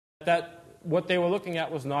that what they were looking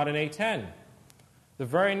at was not an A-10. The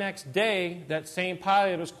very next day, that same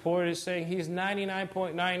pilot was quoted as saying he's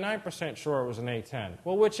 99.99% sure it was an A-10.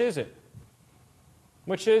 Well, which is it?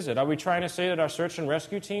 Which is it? Are we trying to say that our search and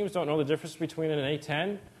rescue teams don't know the difference between an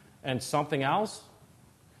A-10 and something else?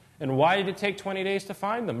 And why did it take 20 days to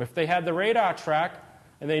find them? If they had the radar track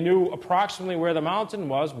and they knew approximately where the mountain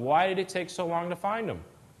was, why did it take so long to find them?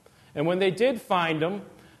 And when they did find them,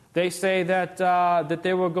 they say that, that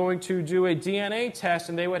they were going to do a DNA test,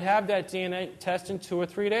 and they would have that DNA test in 2 or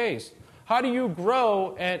 3 days. How do you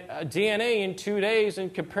grow a DNA in 2 days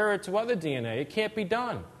and compare it to other DNA? It can't be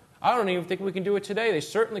done. I don't even think we can do it today. They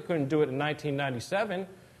certainly couldn't do it in 1997.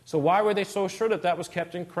 So why were they so sure that that was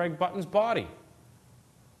kept in Craig Button's body?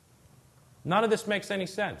 None of this makes any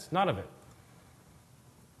sense. None of it.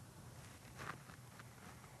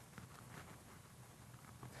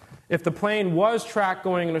 If the plane was tracked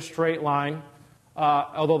going in a straight line,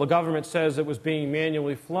 although the government says it was being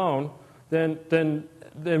manually flown, then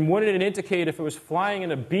wouldn't it indicate, if it was flying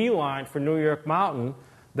in a beeline for New York Mountain,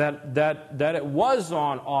 that it was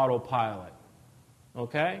on autopilot?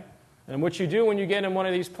 Okay? And what you do when you get in one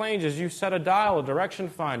of these planes is you set a dial, a direction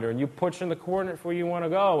finder, and you push in the coordinate where you want to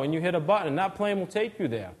go, and you hit a button, and that plane will take you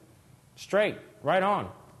there. Straight, right on.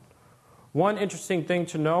 One interesting thing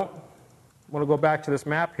to note, I want to go back to this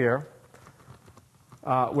map here,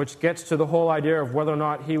 which gets to the whole idea of whether or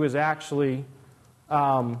not he was actually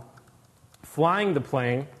flying the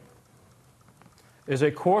plane, is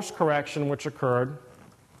a course correction which occurred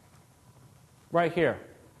right here.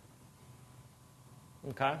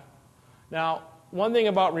 Okay? Now, one thing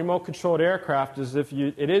about remote-controlled aircraft is if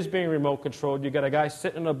it is being remote-controlled, you've got a guy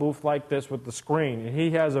sitting in a booth like this with the screen, and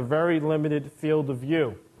he has a very limited field of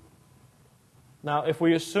view. Now, if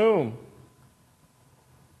we assume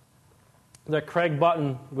that Craig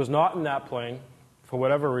Button was not in that plane for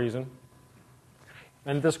whatever reason,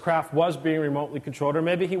 and this craft was being remotely controlled, or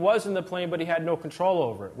maybe he was in the plane but he had no control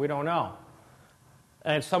over it. We don't know.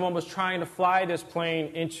 And someone was trying to fly this plane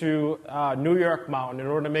into New York Mountain in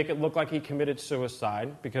order to make it look like he committed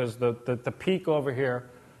suicide, because the peak over here,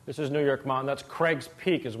 this is New York Mountain, that's Craig's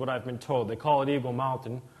Peak is what I've been told. They call it Eagle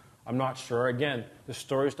Mountain. I'm not sure. Again, the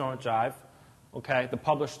stories don't jive. Okay, the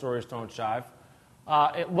published stories don't jive.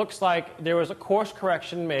 It looks like there was a course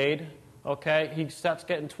correction made. Okay, he starts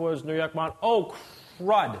getting towards New York Mountain. Oh,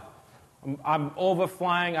 crud. I'm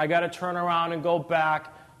overflying. I got to turn around and go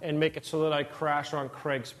back and make it so that I crash on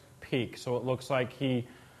Craig's Peak. So it looks like he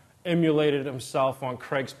emulated himself on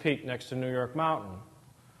Craig's Peak next to New York Mountain.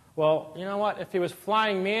 Well, you know what? If he was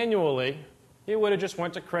flying manually, he would have just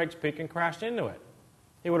went to Craig's Peak and crashed into it.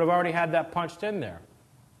 He would have already had that punched in there.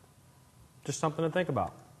 Just something to think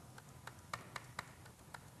about.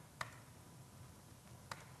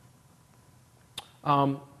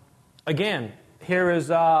 Again, here is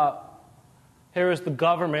the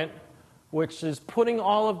government, which is putting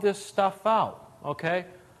all of this stuff out. Okay,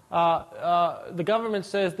 the government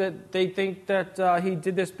says that they think that he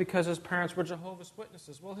did this because his parents were Jehovah's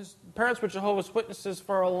Witnesses. Well, his parents were Jehovah's Witnesses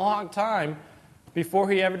for a long time before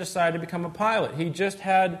he ever decided to become a pilot. He just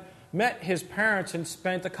had met his parents and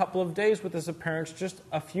spent a couple of days with his parents just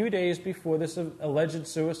a few days before this alleged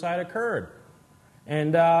suicide occurred.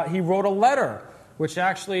 And he wrote a letter which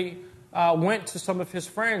actually went to some of his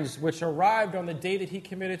friends, which arrived on the day that he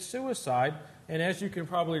committed suicide. And as you can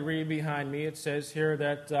probably read behind me, it says here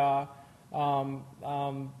that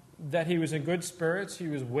that he was in good spirits. He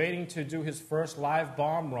was waiting to do his first live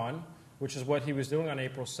bomb run, which is what he was doing on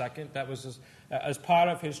April 2nd. That was as part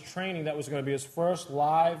of his training. That was going to be his first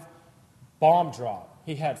live bomb drop.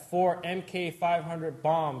 He had 4 MK500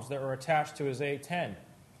 bombs that were attached to his A-10,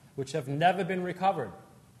 which have never been recovered.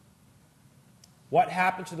 What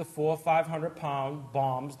happened to the 4 500-pound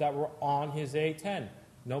bombs that were on his A-10?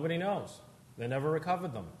 Nobody knows. They never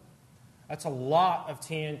recovered them. That's a lot of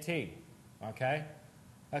TNT, okay?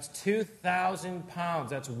 That's 2,000 pounds.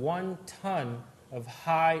 That's 1 ton of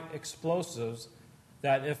high explosives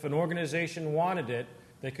that if an organization wanted it,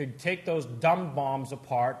 they could take those dumb bombs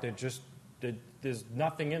apart. There's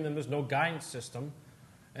nothing in them. There's no guidance system.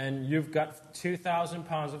 And you've got 2,000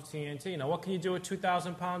 pounds of TNT. Now, what can you do with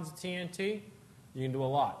 2,000 pounds of TNT? You can do a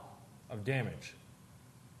lot of damage.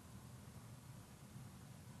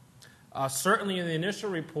 Certainly in the initial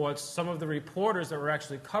reports, some of the reporters that were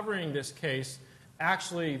actually covering this case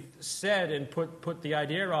actually said and put the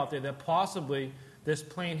idea out there that possibly this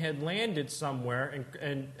plane had landed somewhere,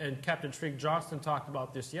 and Captain Trig Johnston talked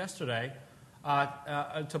about this yesterday,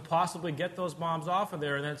 to possibly get those bombs off of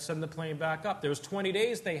there and then send the plane back up. There was 20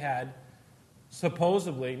 days they had,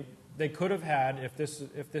 supposedly, they could have had, if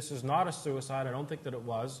this is not a suicide, I don't think that it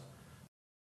was,